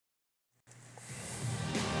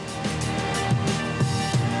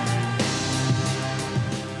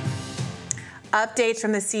Updates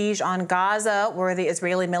from the siege on Gaza, where the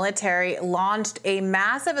Israeli military launched a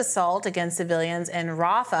massive assault against civilians in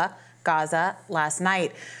Rafah, Gaza, last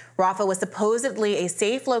night. Rafah was supposedly a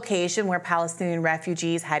safe location where Palestinian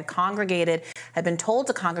refugees had been told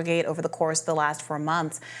to congregate over the course of the last 4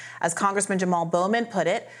 months. As Congressman Jamal Bowman put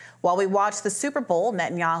it, while we watched the Super Bowl,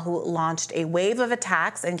 Netanyahu launched a wave of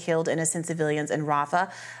attacks and killed innocent civilians in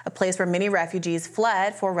Rafah, a place where many refugees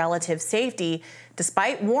fled for relative safety,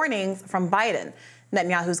 despite warnings from Biden.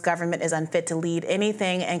 Netanyahu's government is unfit to lead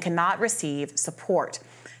anything and cannot receive support.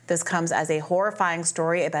 This comes as a horrifying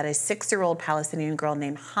story about a 6-year-old Palestinian girl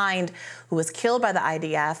named Hind who was killed by the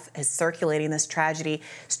IDF. Is circulating. This tragedy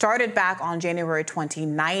started back on January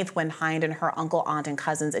 29th when Hind and her uncle, aunt, and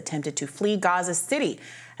cousins attempted to flee Gaza City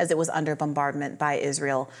as it was under bombardment by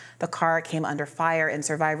Israel. The car came under fire and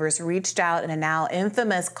survivors reached out in a now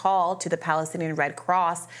infamous call to the Palestinian Red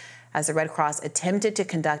Cross. As the Red Cross attempted to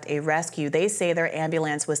conduct a rescue, they say their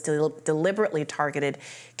ambulance was deliberately targeted,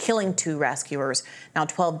 killing 2 rescuers. Now,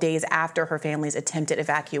 12 days after her family's attempted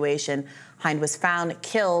evacuation, Hind was found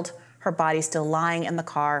killed, her body still lying in the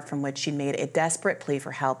car from which she made a desperate plea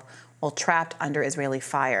for help while trapped under Israeli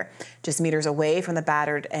fire. Just meters away from the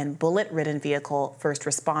battered and bullet-ridden vehicle, first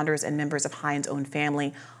responders and members of Hind's own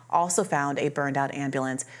family also found a burned-out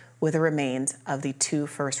ambulance with the remains of the 2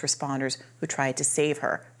 first responders who tried to save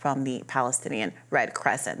her from the Palestinian Red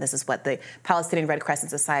Crescent. This is what the Palestinian Red Crescent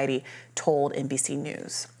Society told NBC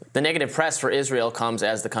News. The negative press for Israel comes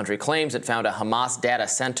as the country claims it found a Hamas data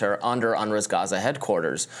center under UNRWA's Gaza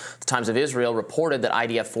headquarters. The Times of Israel reported that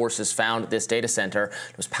IDF forces found this data center.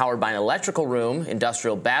 It was powered by an electrical room,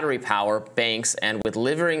 industrial battery power, banks, and with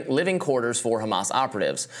living quarters for Hamas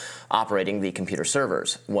operatives operating the computer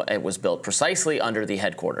servers. It was built precisely under the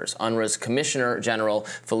headquarters. UNRWA's Commissioner General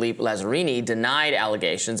Philippe Lazzarini denied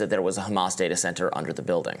allegations that there was a Hamas data center under the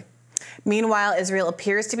building. Meanwhile, Israel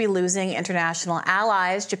appears to be losing international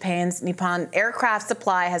allies. Japan's Nippon Aircraft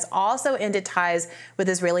Supply has also ended ties with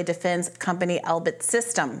Israeli defense company Elbit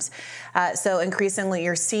Systems. So increasingly,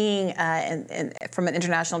 you're seeing, from an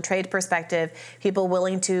international trade perspective, people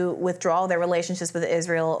willing to withdraw their relationships with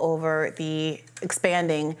Israel over the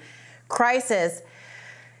expanding crisis.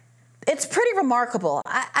 It's pretty remarkable.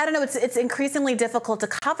 I don't know, it's increasingly difficult to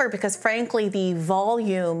cover because, frankly, the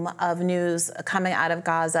volume of news coming out of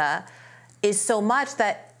Gaza is so much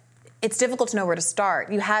that it's difficult to know where to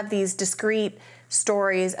start. You have these discrete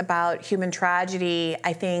stories about human tragedy.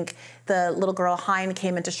 I think the little girl Hind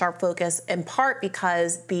came into sharp focus in part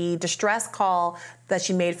because the distress call that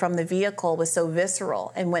she made from the vehicle was so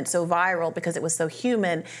visceral and went so viral because it was so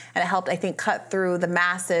human, and it helped, I think, cut through the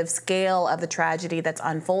massive scale of the tragedy that's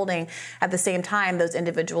unfolding. At the same time, those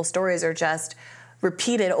individual stories are just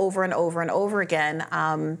repeated over and over and over again.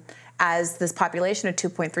 As this population of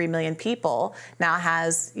 2.3 million people now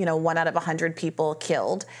has, 1 out of 100 people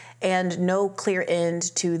killed, and no clear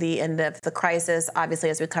end to the end of the crisis. Obviously,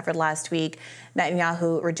 as we covered last week,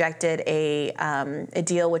 Netanyahu rejected a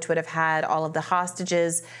deal which would have had all of the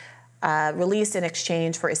hostages released in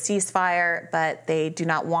exchange for a ceasefire, but they do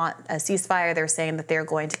not want a ceasefire. They're saying that they're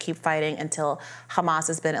going to keep fighting until Hamas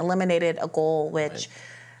has been eliminated, a goal which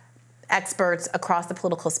experts across the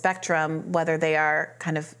political spectrum, whether they are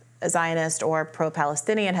kind of Zionist or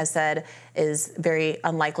pro-Palestinian, has said is very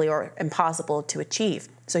unlikely or impossible to achieve.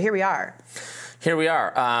 So here we are. Here we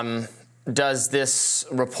are. Does this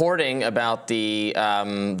reporting about the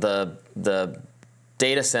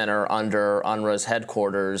data center under UNRWA's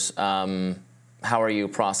headquarters, how are you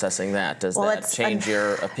processing that? Does that change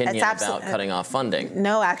your opinion about cutting off funding?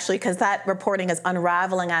 No, actually, because that reporting is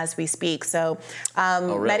unraveling as we speak. So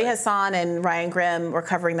Mehdi Hassan and Ryan Grimm were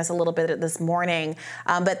covering this a little bit this morning.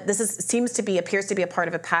 But this appears to be a part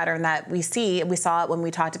of a pattern that we see. We saw it when we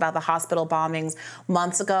talked about the hospital bombings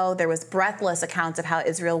months ago. There was breathless accounts of how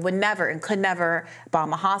Israel would never and could never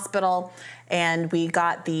bomb a hospital. And we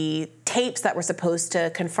got the tapes that were supposed to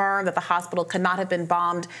confirm that the hospital could not have been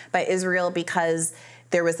bombed by Israel because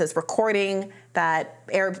there was this recording that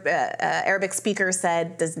Arabic speakers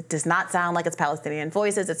said does not sound like it's Palestinian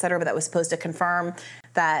voices, et cetera, but that was supposed to confirm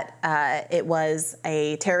that it was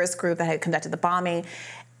a terrorist group that had conducted the bombing.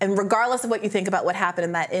 And regardless of what you think about what happened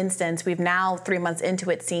in that instance, we've now, 3 months into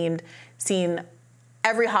it, seen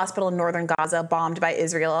every hospital in northern Gaza bombed by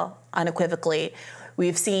Israel unequivocally.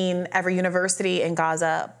 We've seen every university in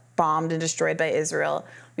Gaza bombed and destroyed by Israel.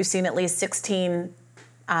 We've seen at least 16,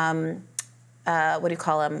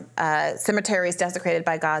 cemeteries desecrated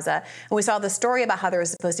by Gaza. And we saw the story about how there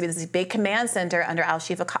was supposed to be this big command center under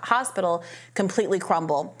Al-Shifa Hospital completely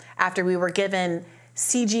crumble after we were given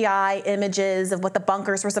CGI images of what the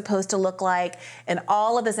bunkers were supposed to look like, and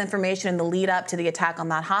all of this information in the lead up to the attack on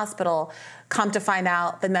that hospital. Come to find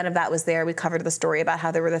out that none of that was there. We covered the story about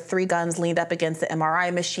how there were the 3 guns leaned up against the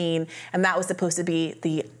MRI machine, and that was supposed to be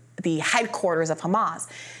the headquarters of Hamas.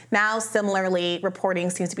 Now, similarly, reporting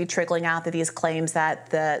seems to be trickling out that these claims that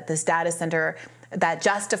this data center that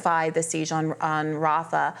justified the siege on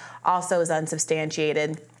Rafah also is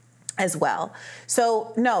unsubstantiated as well.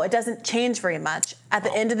 So no, it doesn't change very much. At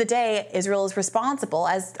the end of the day, Israel is responsible,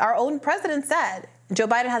 as our own president said. Joe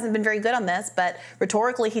Biden hasn't been very good on this, but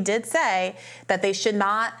rhetorically he did say that they should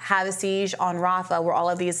not have a siege on Rafah where all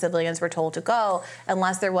of these civilians were told to go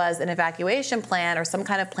unless there was an evacuation plan or some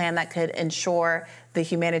kind of plan that could ensure the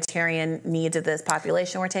humanitarian needs of this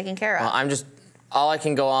population were taken care of. Well, all I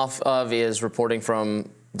can go off of is reporting from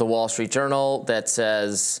the Wall Street Journal that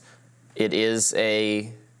says it is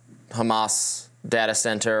a Hamas data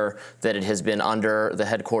center, that it has been under the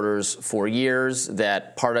headquarters for years,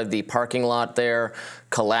 that part of the parking lot there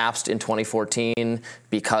collapsed in 2014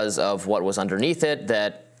 because of what was underneath it,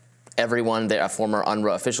 that everyone, a former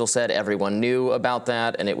UNRWA official said everyone knew about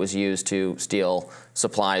that, and it was used to steal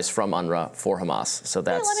supplies from UNRWA for Hamas. So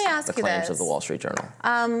that's the claims of the Wall Street Journal.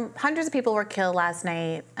 Hundreds of people were killed last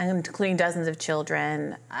night, including dozens of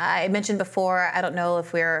children. I mentioned before, I don't know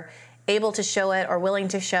if we're able to show it or willing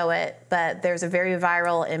to show it, but there's a very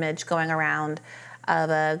viral image going around of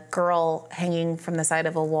a girl hanging from the side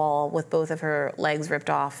of a wall with both of her legs ripped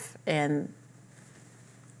off, and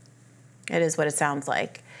it is what it sounds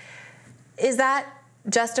like. Is that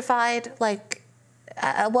justified? Like,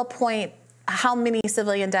 at what point, how many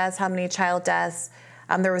civilian deaths, how many child deaths?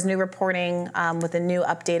 There was new reporting with a new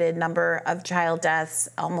updated number of child deaths,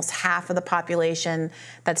 almost half of the population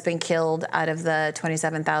that's been killed out of the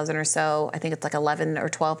 27,000 or so. I think it's like 11 or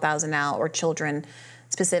 12,000 now, or children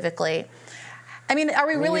specifically. I mean, are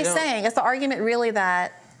we really saying, is the argument really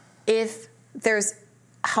that if there's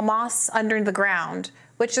Hamas under the ground,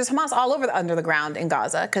 which there's Hamas all over under the ground in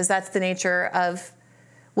Gaza, because that's the nature of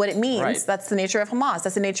what it means. Right. That's the nature of Hamas.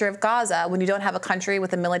 That's the nature of Gaza. When you don't have a country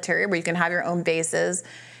with a military where you can have your own bases,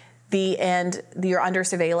 and you're under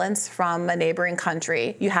surveillance from a neighboring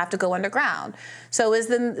country, you have to go underground. So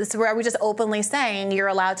are we just openly saying you're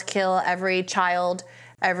allowed to kill every child,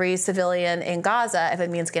 every civilian in Gaza if it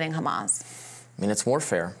means getting Hamas? I mean, it's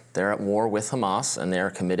warfare. They're at war with Hamas, and they're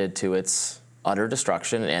committed to its utter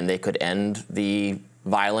destruction, and they could end the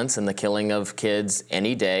violence and the killing of kids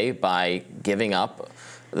any day by giving up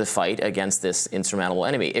the fight against this insurmountable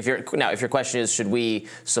enemy. If your question is, should we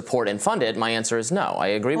support and fund it? My answer is no. I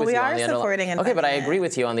agree with you on the underlying. Okay, but I agree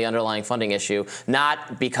with you on the underlying funding issue,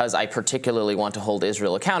 not because I particularly want to hold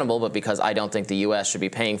Israel accountable, but because I don't think the U.S. should be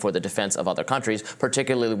paying for the defense of other countries,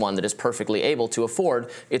 particularly one that is perfectly able to afford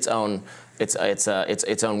its own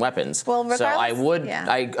weapons. Well, so I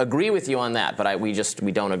agree with you on that, but we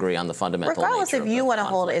don't agree on the fundamental regardless nature if you want to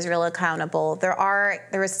hold conflict. Israel accountable,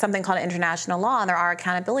 there is something called international law, and there are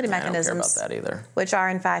accountability mechanisms, I don't care about that either, which are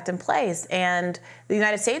in fact in place. And the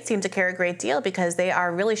United States seems to care a great deal because they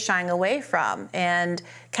are really shying away from and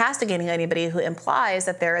castigating anybody who implies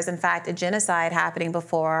that there is in fact a genocide happening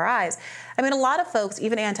before our eyes. I mean, a lot of folks,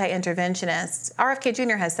 even anti-interventionists, RFK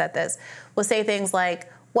Jr. has said this, will say things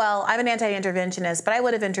like, well, I'm an anti-interventionist, but I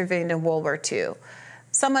would have intervened in World War II.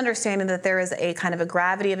 Some understanding that there is a kind of a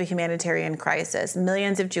gravity of a humanitarian crisis,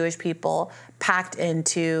 millions of Jewish people packed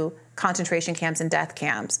into concentration camps and death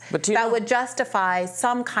camps, that would justify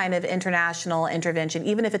some kind of international intervention,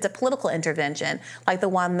 even if it's a political intervention, like the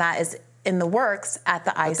one that is in the works at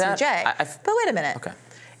the ICJ. But wait a minute. Okay.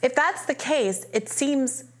 If that's the case, it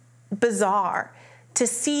seems bizarre to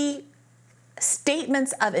see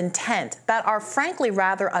statements of intent that are frankly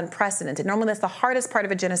rather unprecedented. Normally that's the hardest part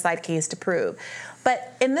of a genocide case to prove.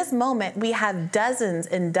 But in this moment, we have dozens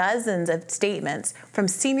and dozens of statements from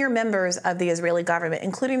senior members of the Israeli government,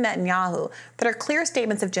 including Netanyahu, that are clear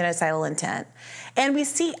statements of genocidal intent. And we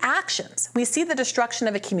see actions. We see the destruction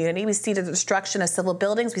of a community. We see the destruction of civil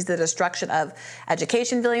buildings. We see the destruction of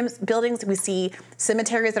education buildings. We see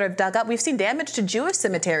cemeteries that are dug up. We've seen damage to Jewish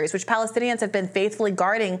cemeteries, which Palestinians have been faithfully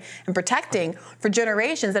guarding and protecting for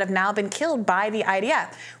generations, that have now been killed by the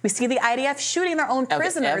IDF. We see the IDF shooting their own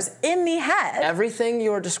prisoners in the head. Everything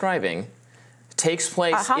you're describing takes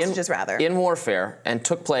place in warfare, and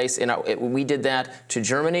took place we did that to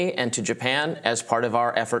Germany and to Japan as part of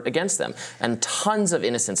our effort against them. And tons of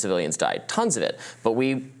innocent civilians died, tons of it. But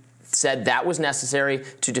we said that was necessary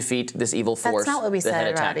to defeat this evil force that had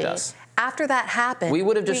attacked us. After that happened, we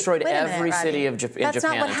would have destroyed every city in Japan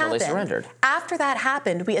until they surrendered. After that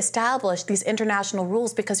happened, we established these international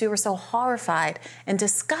rules because we were so horrified and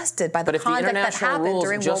disgusted by the conduct that happened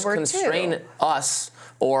during World War II. But if the international rules just constrain us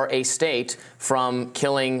or a state from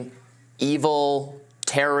killing evil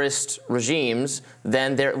terrorist regimes,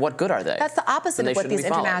 then what good are they? That's the opposite of what these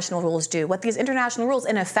international rules do. What these international rules,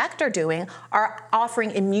 in effect, are doing are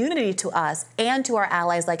offering immunity to us and to our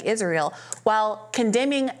allies like Israel, while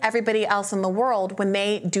condemning everybody else in the world when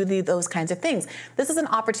they do those kinds of things. This is an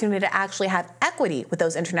opportunity to actually have equity with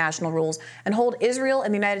those international rules and hold Israel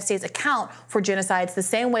and the United States account for genocides the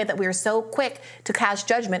same way that we are so quick to cast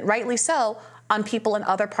judgment, rightly so, on people in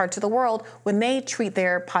other parts of the world when they treat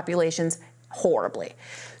their populations horribly.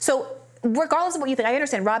 So regardless of what you think, I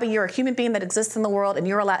understand, Robby, you're a human being that exists in the world and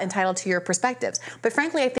you're entitled to your perspectives. But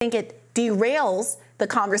frankly, I think it derails the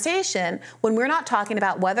conversation when we're not talking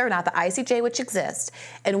about whether or not the ICJ, which exists,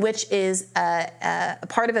 and which is a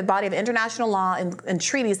part of a body of international law and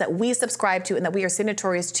treaties that we subscribe to and that we are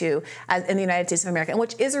signatories to in the United States of America, and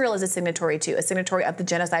which Israel is a signatory to, a signatory of the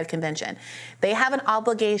Genocide Convention. They have an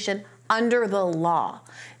obligation under the law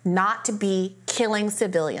not to be killing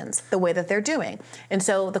civilians the way that they're doing. And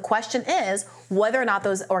so the question is whether or not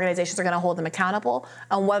those organizations are going to hold them accountable,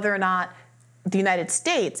 and whether or not the United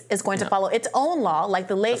States is going to follow its own law, like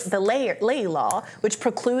the lay law, which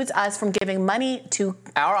precludes us from giving money to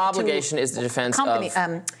our obligation is the defense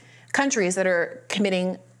of countries that are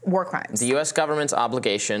committing war crimes. The U.S. government's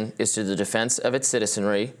obligation is to the defense of its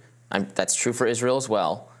citizenry. That's true for Israel as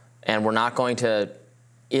well. And we're not going to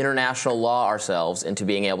international law ourselves into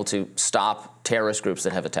being able to stop terrorist groups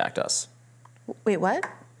that have attacked us. Wait, what?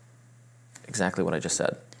 Exactly what I just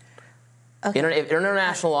said. Okay.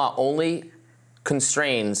 International law only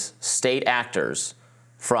constrains state actors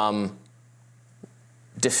from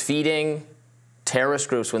defeating terrorist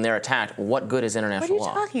groups when they're attacked. What good is international law?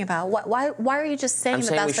 What are you talking about? Why are you just saying that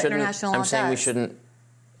that's what international law does? I'm saying we shouldn't.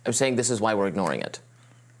 I'm saying this is why we're ignoring it.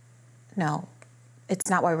 No. It's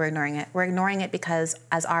not why we're ignoring it. We're ignoring it because,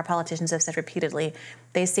 as our politicians have said repeatedly,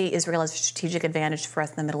 they see Israel as a strategic advantage for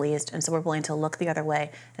us in the Middle East, and so we're willing to look the other way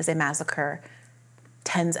as they massacre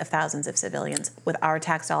tens of thousands of civilians with our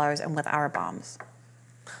tax dollars and with our bombs.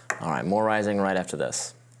 All right, more Rising right after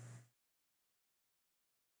this.